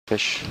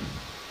fish.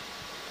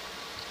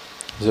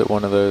 Is it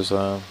one of those,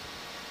 I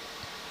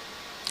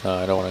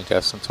don't want to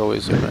guess until we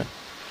zoom in.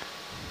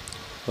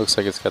 Looks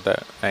like it's got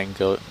that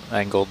angled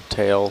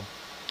tail.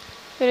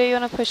 Video, you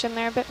want to push in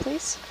there a bit,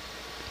 please?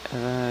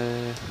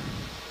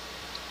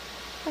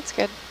 That's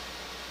good.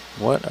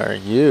 What are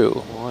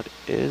you? What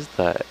is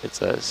that?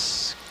 It's a...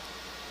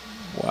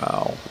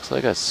 Wow. Looks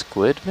like a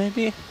squid,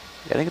 maybe? Yeah,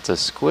 I think it's a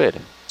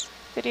squid.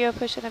 Video,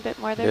 push in a bit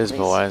more there, please.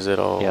 Visualize it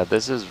all. Yeah,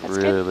 this is That's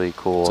really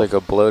cool. It's like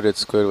a bloated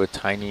squid with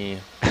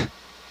tiny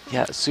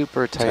yeah,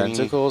 super tiny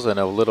tentacles and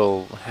a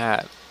little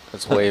hat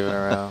that's waving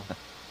around.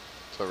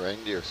 It's a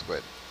reindeer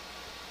squid.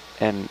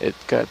 And it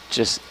got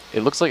just,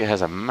 it looks like it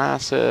has a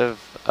massive,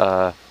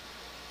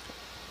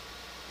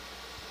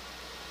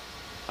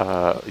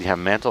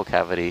 mantle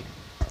cavity.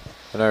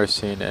 I've never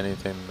seen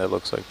anything that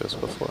looks like this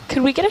before.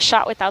 Could we get a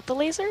shot without the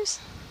lasers?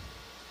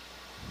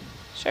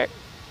 Sure.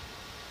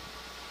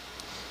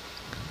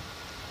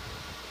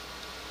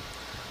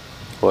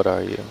 What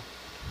are you?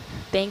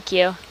 Thank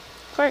you.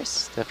 Of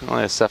course.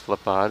 Definitely a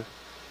cephalopod.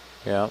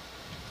 Yeah.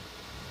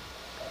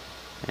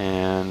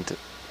 And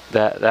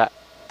that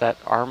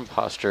arm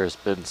posture has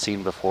been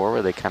seen before,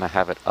 where they kind of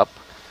have it up.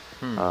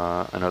 In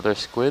other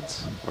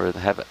squids, where they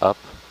have it up.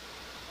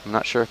 I'm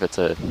not sure if it's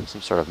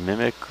some sort of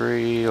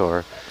mimicry,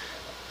 or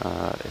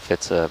if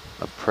it's a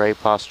prey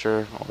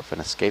posture, or if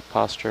an escape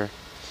posture.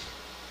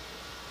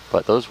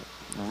 But those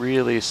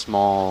really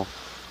small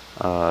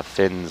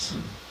fins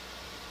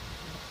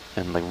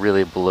and like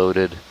really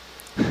bloated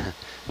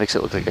makes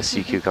it look like a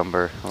sea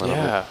cucumber a little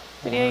bit.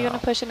 Video, you want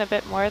to push in a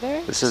bit more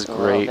there? This is Just a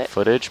little great bit.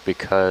 footage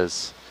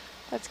because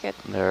That's good.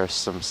 there are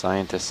some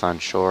scientists on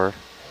shore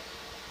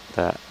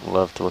that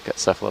love to look at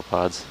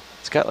cephalopods.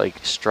 It's got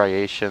like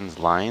striations,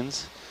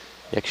 lines.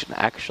 You can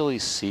actually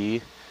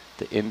see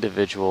the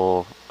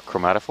individual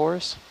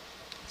chromatophores.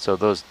 So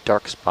those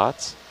dark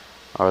spots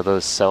are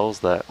those cells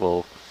that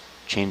will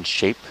change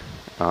shape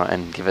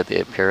and give it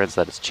the appearance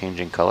that it's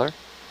changing color.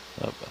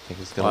 Oh, I think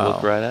it's going to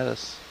look right at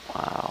us.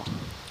 Wow.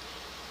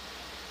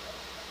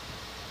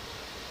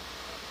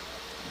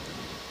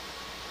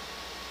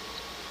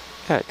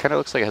 Yeah, it kind of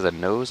looks like it has a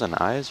nose and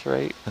eyes,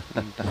 right?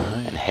 And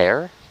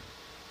hair.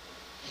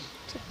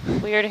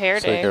 Weird hair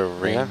It's day. like a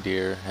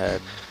reindeer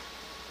head.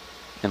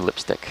 And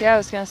lipstick. Yeah, I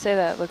was going to say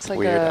that. Looks like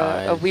Weird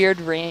a eyes.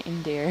 weird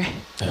reindeer.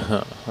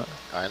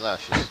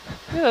 Eyelashes. Look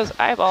at those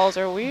eyeballs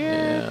are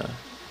weird. Yeah.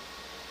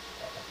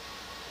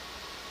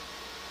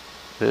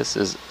 This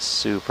is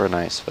super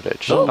nice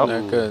footage. Oh, there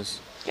it goes.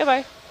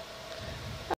 Goodbye.